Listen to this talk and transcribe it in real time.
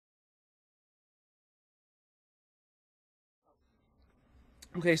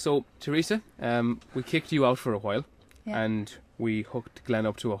Okay, so Theresa, we kicked you out for a while, Yeah. and we hooked Glenn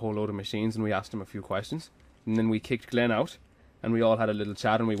up to a whole load of machines, and we asked him a few questions, and then we kicked Glenn out, and we all had a little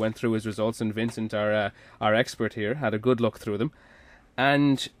chat, and we went through his results, and Vincent, our expert here, had a good look through them,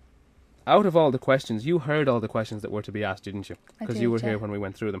 and out of all the questions, you heard all the questions that were to be asked, didn't you? I Because did, you were yeah. here when we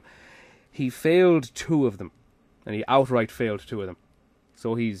went through them. He failed 2 of them, and he outright failed 2 of them.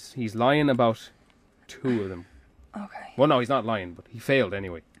 So he's lying about 2 of them. Okay. Well, no, he's not lying, but he failed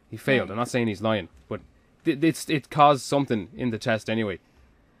anyway. He failed. Right. I'm not saying he's lying, but it caused something in the test anyway.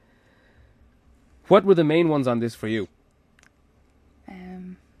 What were the main ones on this for you?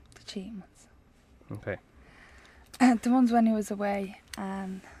 The cheating ones. Okay. The ones when he was away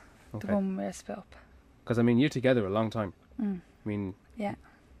and Okay. the one where I split up. Because, I mean, you're together a long time. Mm. I mean, Yeah.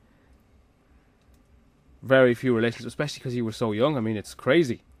 very few relationships, especially because you were so young. I mean, it's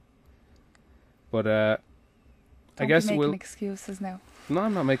crazy. But, I Don't guess be making we'll... excuses now. No,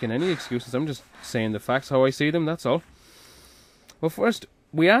 I'm not making any excuses. I'm just saying the facts how I see them, that's all. Well, first,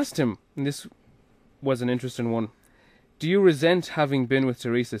 we asked him, and this was an interesting one. Do you resent having been with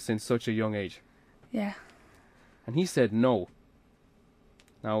Theresa since such a young age? Yeah. And he said no.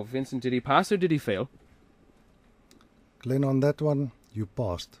 Now, Vincent, did he pass or did he fail? Glenn, on that one, you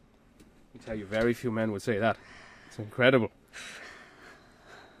passed. I tell you, very few men would say that. It's incredible.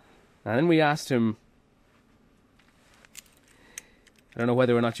 And then we asked him, I don't know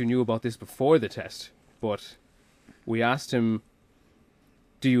whether or not you knew about this before the test, but we asked him,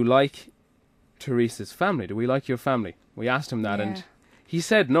 do you like Theresa's family? Do we like your family? We asked him that, Yeah. and he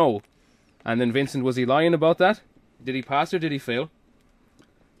said no. And then Vincent, was he lying about that? Did he pass or did he fail?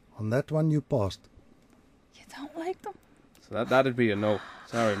 On that one, you passed. You don't like them? So that'd be a no.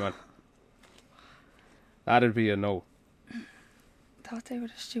 Sorry, man. That'd be a no. Thought they were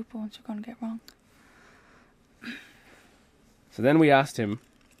the stupid ones you're going to get wrong. So then we asked him,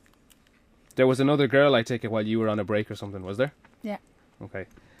 there was another girl, I take it, while you were on a break or something, was there? Yeah. Okay.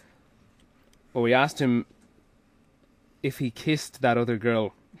 Well, we asked him if he kissed that other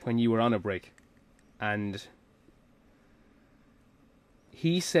girl when you were on a break. And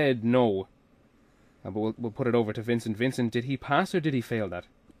he said no. But we'll put it over to Vincent. Vincent, did he pass or did he fail that?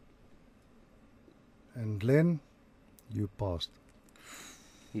 And Glenn, you passed.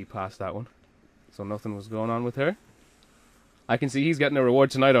 He passed that one. So nothing was going on with her. I can see he's getting a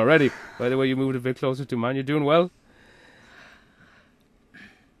reward tonight already. By the way, you moved a bit closer to man. You're doing well.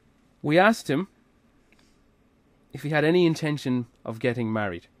 We asked him if he had any intention of getting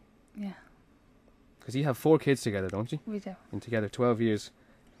married. Yeah, Because you have 4 kids together, don't you? we do. And together 12 years.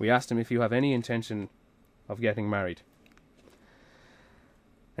 We asked him if you have any intention of getting married.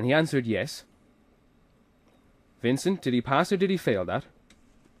 And he answered yes. Vincent, did he pass or did he fail that?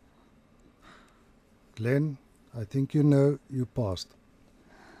 Glenn, I think you know you passed.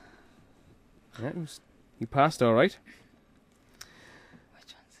 Yeah, he passed all right.